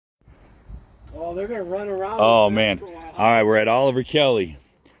Oh, they're gonna run around. Oh man! All right, we're at Oliver Kelley.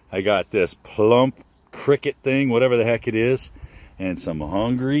 I got this plump cricket thing, whatever the heck it is, and some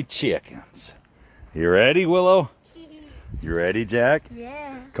hungry chickens. You ready, Willow? You ready, Jack?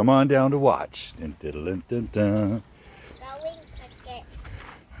 Yeah. Come on down to watch. Dun, dun, dun, dun, dun.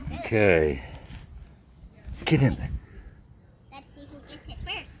 Okay. Get in there. Let's see who gets it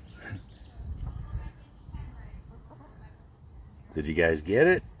first. Did you guys get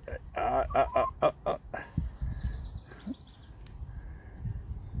it?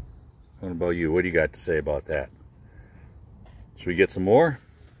 What about you? What do you got to say about that? Should we get some more?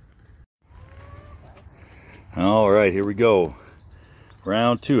 All right, here we go.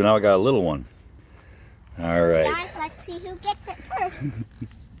 Round 2. Now I got a little one. All right. Guys, let's see who gets it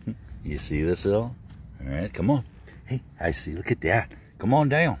first. You see this, Al? All right, come on. Hey, I see. Look at that. Come on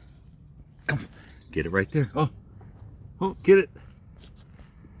down. Come. Get it right there. Oh, get it.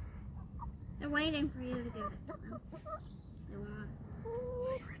 They're waiting for you to give it to them. They want.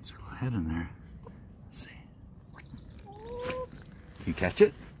 Right circle head in there. Let's see. Can you catch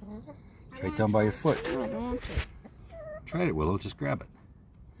it? It's right down by your foot. No, I don't want to. Try it, Willow. Just grab it.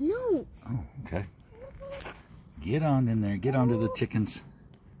 No. Oh, okay. Get on in there. Get onto the chickens.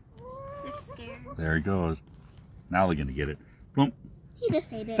 They're scared. There he goes. Now they're going to get it. Plump. He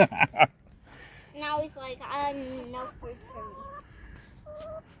just ate it. Now he's like, no food for me.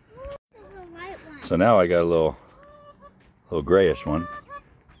 This is a white one. So now I got a little grayish one.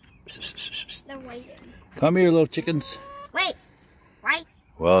 They're waiting. Come here, little chickens. Wait. Right.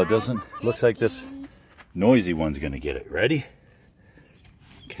 Well, it doesn't. Looks like this noisy one's going to get it. Ready?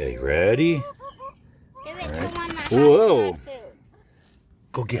 Okay, ready? Give it to one that Whoa. has food.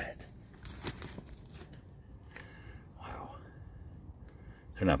 Go get it. Wow.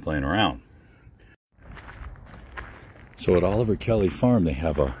 They're not playing around. So at Oliver Kelley Farm, they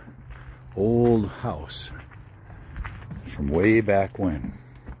have a old house from way back when.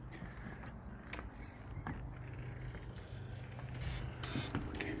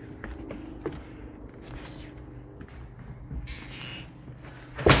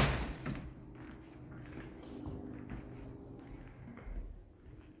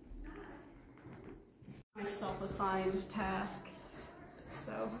 My self-assigned task.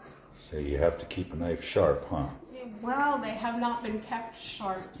 So you have to keep a knife sharp, huh? Well, they have not been kept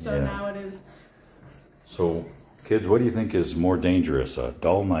sharp, so Yeah. now it is. So, kids, what do you think is more dangerous, a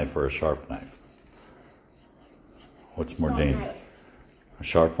dull knife or a sharp knife? What's more dangerous? A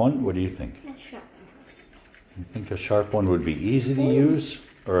sharp one? What do you think? You think a sharp one would be easy to use,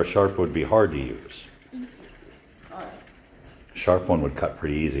 or a sharp would be hard to use? A sharp one would cut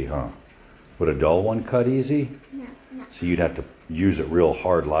pretty easy, huh? Would a dull one cut easy? No. So you'd have to use it real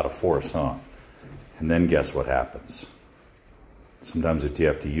hard, a lot of force, huh? And then guess what happens? Sometimes if you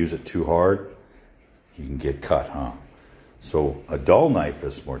have to use it too hard, you can get cut, huh? So a dull knife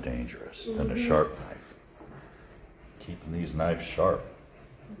is more dangerous than a sharp knife. Keeping these knives sharp.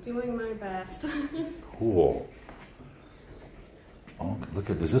 Doing my best. Cool. Oh, look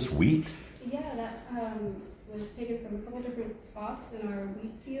at, is this wheat? Yeah, that was taken from a couple different spots in our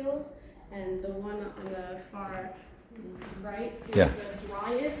wheat field, and the one on the far right is the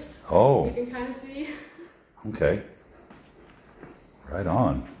driest. Oh. You can kind of see. Okay. Right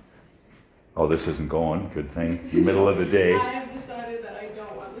on. Oh, this isn't going. Good thing. Middle of the day. I have decided that I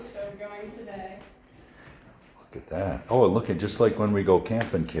don't want the stove going today. Look at that. Oh, and look at, just like when we go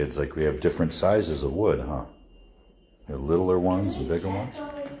camping, kids, like we have different sizes of wood, huh? We have littler ones and bigger ones.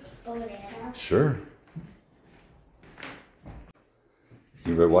 Sure.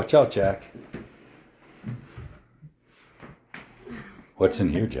 You better watch out, Jack. What's in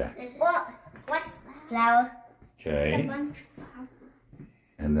here, Jack? What's flour? Okay.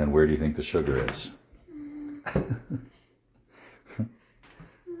 And then where do you think the sugar is?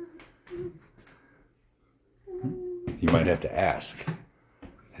 You might have to ask.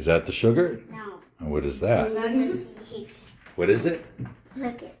 Is that the sugar? No. And what is that? Beans. What is it?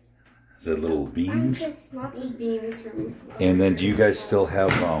 Look it. Is it little beans? Lots of beans from. And then do you guys still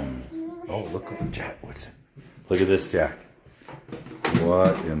have, oh, look at Jack, what's it? Look at this, Jack.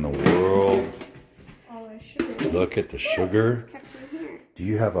 What in the world? All our sugar. Look at the sugar. Kept in here. Do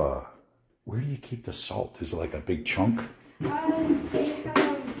you have where do you keep the salt? Is it like a big chunk? They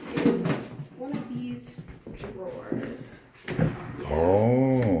have is one of these drawers. Yeah.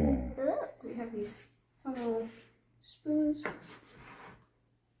 Oh. So we have these fun little spoons.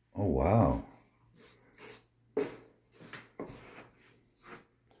 Oh, wow.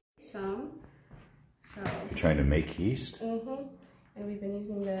 Some. So. You're trying to make yeast? Mm-hmm. And we've been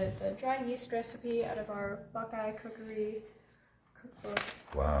using the dry yeast recipe out of our Buckeye Cookery cookbook.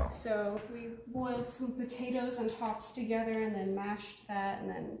 Wow. So we boiled some potatoes and hops together and then mashed that and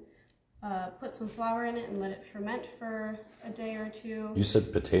then put some flour in it and let it ferment for a day or two. You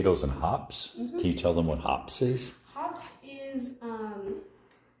said potatoes and hops? Mm-hmm. Can you tell them what hops is? Hops is,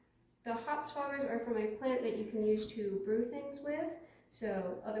 the hops flowers are from a plant that you can use to brew things with.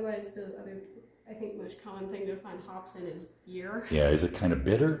 So otherwise the other, I think most common thing to find hops in is beer. Yeah, is it kind of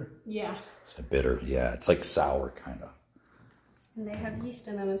bitter? Yeah. It's a bitter, yeah. It's like sour kind of. And they have yeast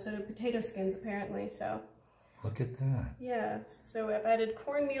in them instead of potato skins apparently, so. Look at that. Yeah, so I've added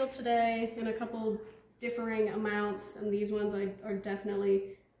cornmeal today in a couple differing amounts, and these ones are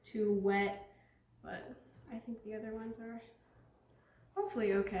definitely too wet, but I think the other ones are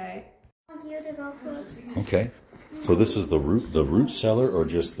hopefully okay. I want you to go first. Okay, so this is the root cellar or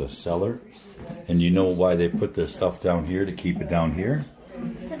just the cellar? And you know why they put the stuff down here to keep it down here?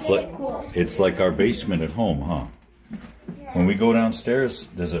 It's like our basement at home, huh? Yeah. When we go downstairs,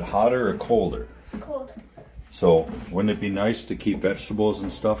 is it hotter or colder? Colder. So wouldn't it be nice to keep vegetables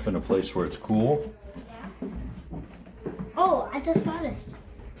and stuff in a place where it's cool? Yeah. Oh, I just noticed.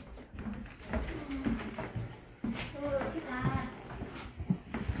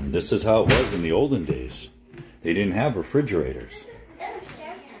 And this is how it was in the olden days. They didn't have refrigerators.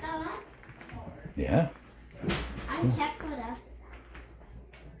 Yeah. I'm check for that.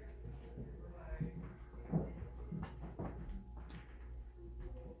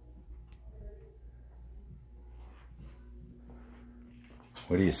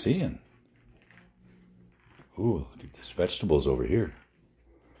 What are you seeing? Ooh, look at this. Vegetables over here.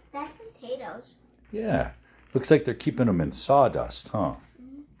 That's potatoes. Yeah. Looks like they're keeping them in sawdust, huh?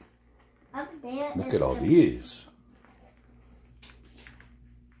 Up there. Look at all these.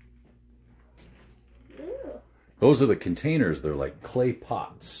 Ooh. Those are the containers. They're like clay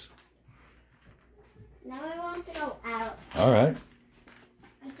pots. Now I want to go out. All right.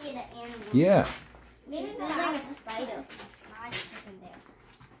 And see the animals. Yeah. Maybe there's like a spider. I stuck in there.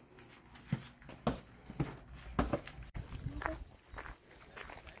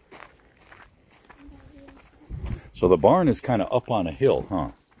 So the barn is kind of up on a hill,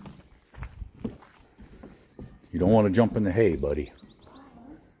 huh? You don't want to jump in the hay, buddy.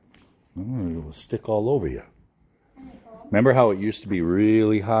 Oh, it will stick all over you. Remember how it used to be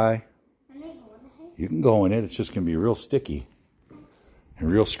really high? You can go in it. It's just going to be real sticky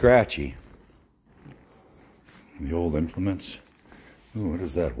and real scratchy. The old implements. Ooh, what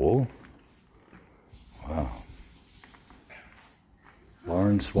is that, wool? Wow.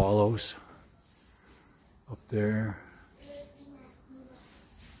 Barn swallows up there.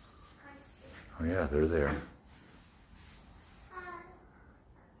 Oh yeah, they're there.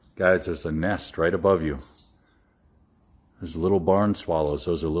 Guys, there's a nest right above you. There's little barn swallows.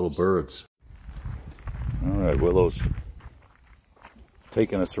 Those are little birds. All right, Willow's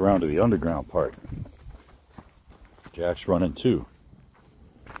taking us around to the underground part. Jack's running too.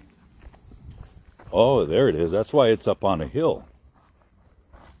 Oh, there it is. That's why it's up on a hill.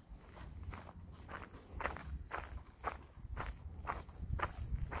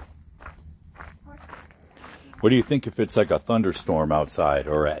 What do you think if it's like a thunderstorm outside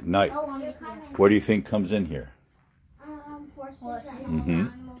or at night? What do you think comes in here? Horses and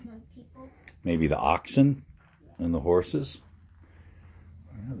animals and people. Maybe the oxen and the horses.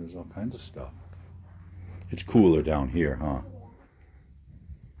 Oh, yeah, there's all kinds of stuff. It's cooler down here, huh?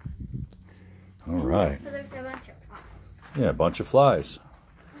 All right. So there's a bunch of flies. Yeah, a bunch of flies.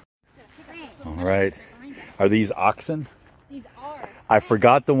 All right. Are these oxen? These are. I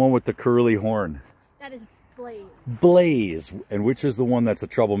forgot the one with the curly horn. That is Blaze. Blaze. And which is the one that's a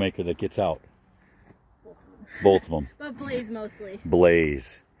troublemaker that gets out? Both of them. But Blaze mostly.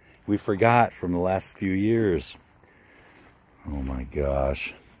 Blaze. We forgot from the last few years. Oh my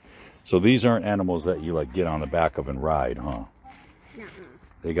gosh. So these aren't animals that you like get on the back of and ride, huh? No.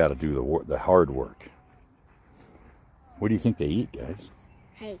 They got to do the hard work. What do you think they eat, guys?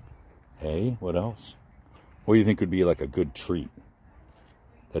 Hay. Hay? What else? What do you think would be like a good treat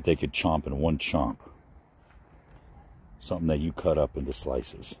that they could chomp in one chomp? Something that you cut up into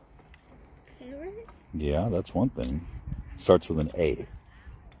slices. Carrot? Yeah, that's one thing. Starts with an A.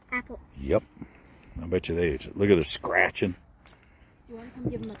 Apple. Yep. I bet you they look at the scratching. Do you want to come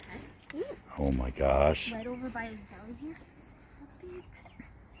give him a pet? Oh my gosh. Right over by his belly here.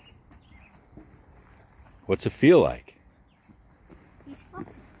 What's it feel like? He's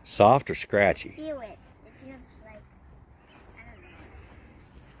fluffy. Soft or scratchy? Feel it. It feels like, I don't know.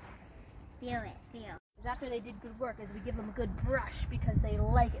 Feel it. Feel. After they did good work is we give them a good brush because they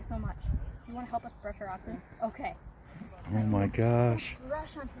like it so much. Do you want to help us brush our oxen? Okay. Oh my gosh.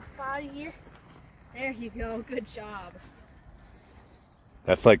 Brush on his body here. There you go. Good job.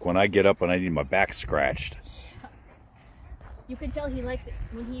 That's like when I get up and I need my back scratched. You can tell he likes it.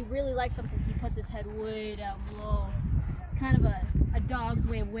 When he really likes something, he puts his head way down low. It's kind of a dog's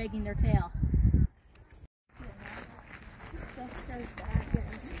way of wagging their tail.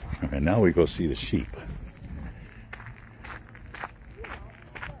 Okay, now we go see the sheep.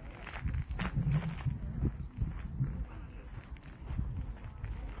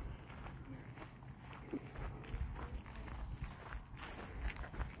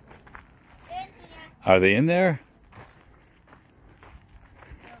 Are they in there?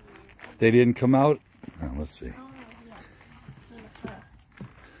 They didn't come out? Oh, let's see.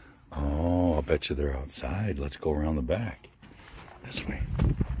 Oh, I'll bet you they're outside. Let's go around the back. This way.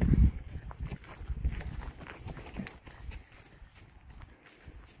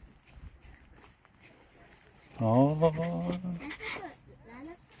 Oh.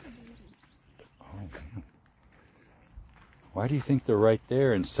 Why do you think they're right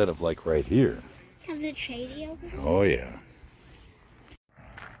there instead of like right here? Because it's shady over there. Oh yeah.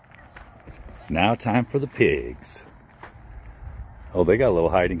 Now time for the pigs. Oh, they got a little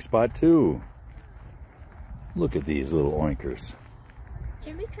hiding spot too. Look at these little oinkers.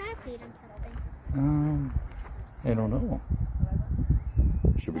 Should we try to feed them something? I don't know.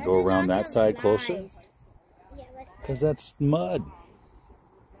 Should we go around that side closer? Yeah, let's Because that's mud.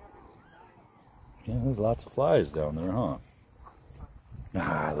 Yeah, there's lots of flies down there, huh?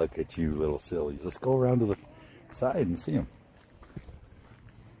 Ah, look at you little sillies. Let's go around to the side and see them.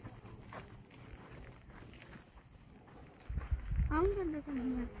 I'm gonna look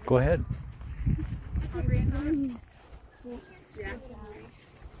in here. Go ahead.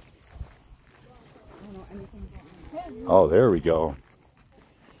 Oh, there we go.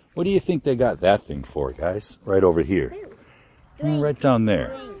 What do you think they got that thing for, guys? Right over here. Right down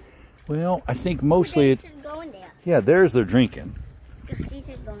there. Well, I think mostly it's... Going there. Yeah, there's their drinking. She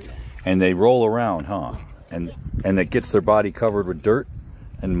said going there. And they roll around, huh? And it gets their body covered with dirt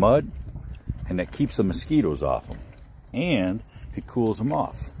and mud. And that keeps the mosquitoes off them. And it cools them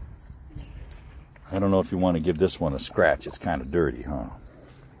off. I don't know if you want to give this one a scratch. It's kind of dirty, huh?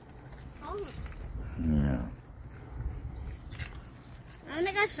 Yeah. I'm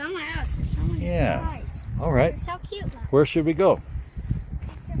gonna go somewhere else. There's so many flies. All right. They're so cute. Mom. Where should we go?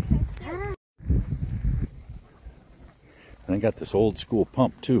 Ah. And I got this old school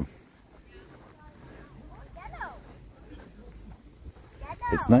pump too.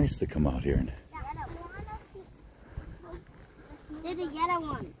 It's nice to come out here. And... There's a yellow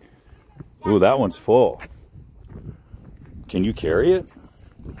one. Ooh, that one's full. Can you carry it?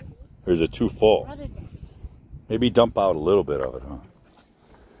 Or is it too full? What is this? Maybe dump out a little bit of it, huh?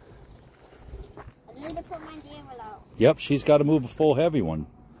 I need to put my deer out. Yep, she's got to move a full heavy one.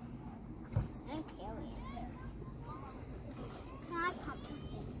 I'm carrying it. Can I pump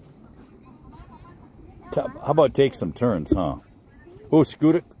it? How about take some turns, huh? Oh,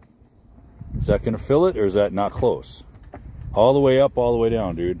 scoot it. Is that going to fill it or is that not close? All the way up, all the way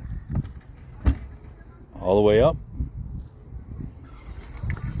down, dude. All the way up.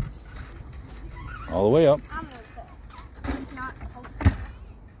 All the way up. I'm gonna put it. It's not supposed to.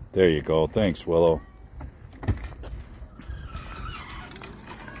 There you go. Thanks, Willow.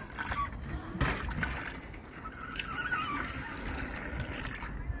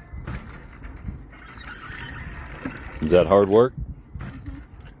 Is that hard work?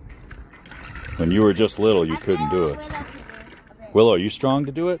 When you were just little, you couldn't do it. Willow, are you strong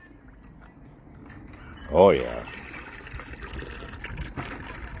to do it? Oh, yeah.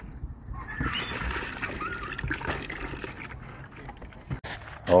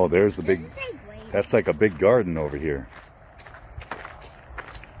 Oh, there's the big... That's like a big garden over here.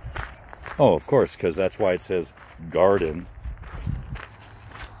 Oh, of course, because that's why it says garden.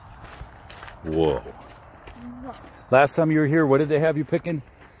 Whoa. Last time you were here, what did they have you picking?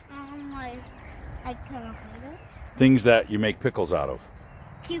 Like tomato. Things that you make pickles out of.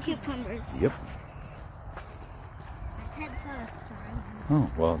 Cucumbers. Yep. I said first time.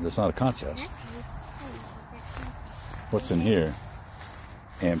 Oh, well, that's not a contest. What's in here?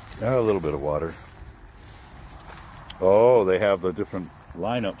 And a little bit of water. Oh, they have the different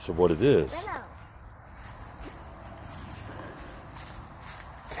lineups of what it is.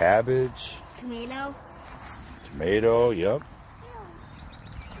 Cabbage. Tomato. Tomato, yep.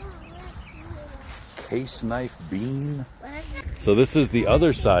 Case knife bean. So this is the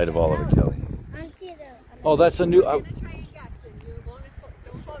other side of Oliver Kelley. Oh, that's a new... Don't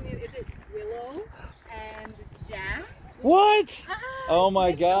call me. Is it Willow and Jack? What? Oh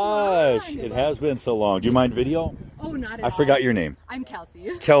my gosh. So it has been so long. Do you mind video? Oh not at I all. forgot your name. I'm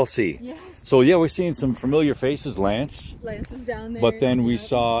Kelsey. Kelsey. Yes. So yeah, we're seeing some familiar faces. Lance. Lance is down there. But then we Yep.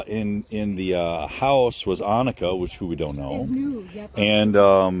 saw in the house was Annika, which who we don't know. Is new. Yep. And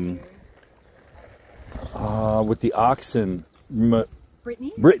with the oxen,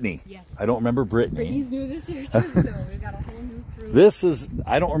 Brittany? Yes. I don't remember Brittany. Brittany's new this year too, so we've got a whole new crew. This is,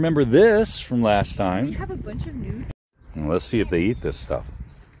 I don't remember this from last We time. have a bunch of new. Well, let's see if they eat this stuff.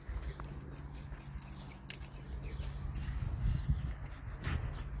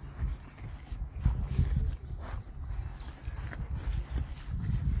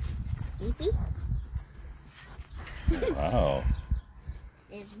 Sleepy? Wow.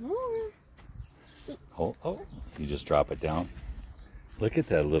 There's more. Oh, you just drop it down. Look at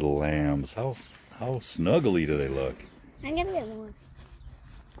that little lambs. How snuggly do they look? I'm gonna get more.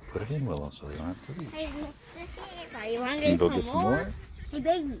 Put it in, Willow, so they don't have to reach. Hey, Mr. Are you Can hungry you go for get some more? Hey,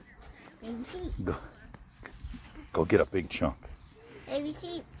 baby. Baby sheep. Go get a big chunk. Baby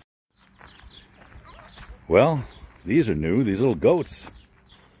sheep. Well, these are new, these little goats.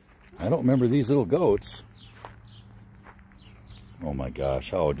 I don't remember these little goats. Oh my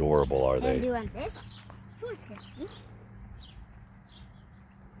gosh, how adorable are And they? do you want this? Who wants this?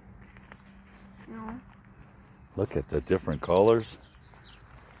 No. Look at the different colors.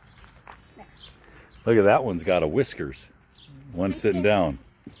 Look at that one's got a whiskers. One sitting down.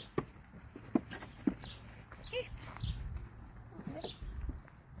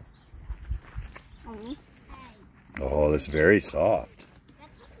 Oh, that's very soft.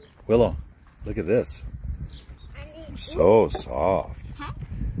 Willow, look at this. So soft.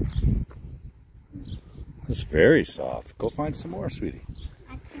 It's very soft. Go find some more, sweetie.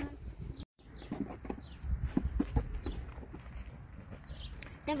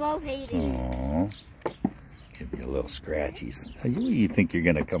 They're both eating. Aww. Give me a little scratchies. You think you're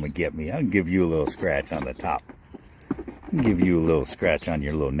gonna come and get me? I'll give you a little scratch on the top. I'll give you a little scratch on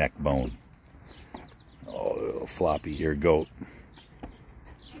your little neck bone. Oh, little floppy ear goat.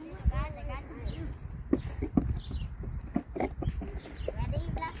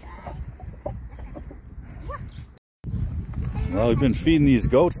 Well, we've been feeding these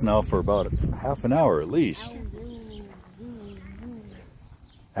goats now for about half an hour at least.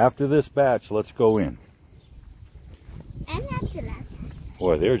 After this batch, let's go in. And after that.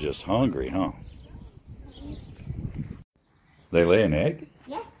 Boy, they're just hungry, huh? They lay an egg?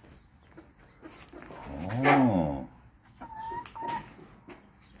 Yeah. Oh.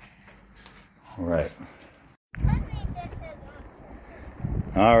 All right.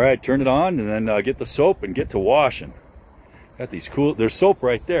 All right, turn it on and then get the soap and get to washing. Got these cool, there's soap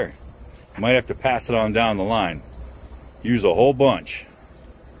right there. Might have to pass it on down the line. Use a whole bunch.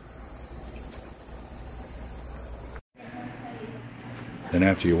 Then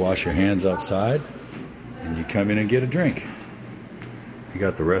after you wash your hands outside, and you come in and get a drink. You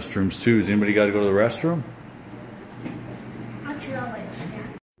got the restrooms too. Has anybody got to go to the restroom?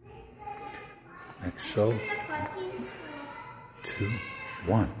 Next show. 2,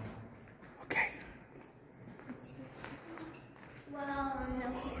 1. Okay.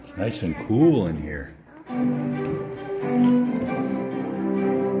 It's nice and cool in here.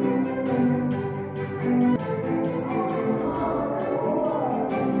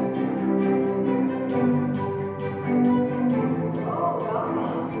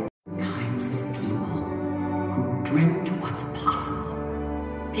 Dreamt what's possible.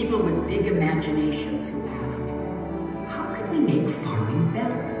 People with big imaginations who asked, how can we make farming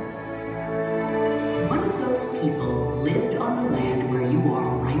better? One of those people lived on the land where you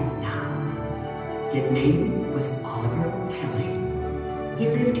are right now. His name was Oliver Kelley. He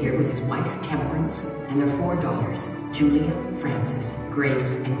lived here with his wife Temperance and their 4 daughters, Julia, Frances,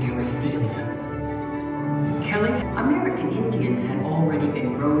 Grace, and Araphelia. Kelley, American Indians had already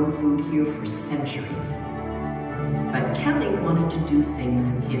been growing food here for centuries. But Kelley wanted to do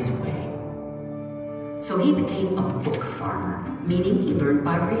things his way. So he became a book farmer, meaning he learned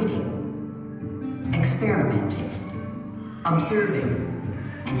by reading, experimenting, observing,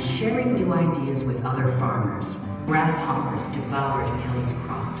 and sharing new ideas with other farmers. Grasshoppers devoured Kelley's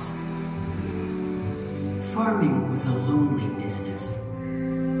crops. Farming was a lonely business.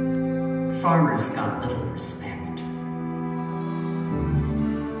 Farmers got little respect.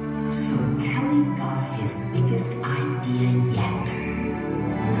 So Kelley got his biggest idea yet.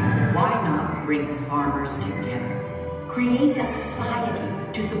 Why not bring farmers together? Create a society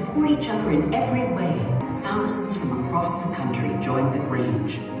to support each other in every way. Thousands from across the country joined the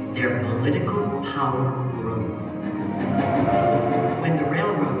Grange. Their political power grew. When the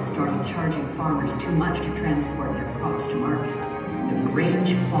railroad started charging farmers too much to transport their crops to market, the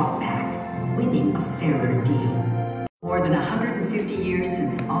Grange fought back, winning a fairer deal. More than 150 years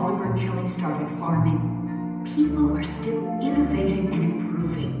since Oliver Kelley started farming, people are still innovating and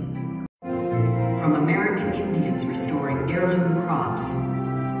improving. From American Indians restoring heirloom crops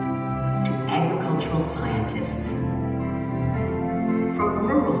to agricultural scientists, from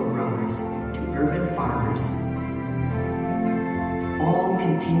rural growers to urban farmers, all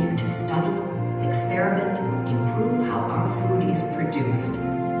continue to study, experiment, improve how our food is produced.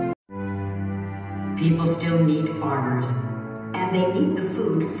 People still need farmers, and they need the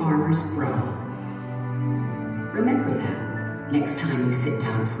food farmers grow. Remember that next time you sit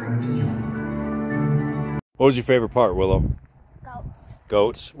down for a meal. What was your favorite part, Willow? Goats.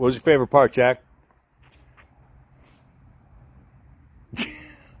 Goats. What was your favorite part, Jack?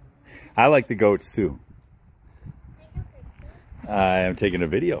 I like the goats too. I am taking a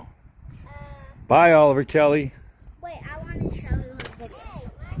video. Bye, Oliver Kelley. Wait, I want to show you a video.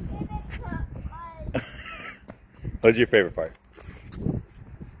 What's your favorite part?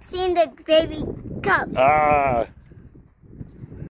 Seeing the baby goat. Ah.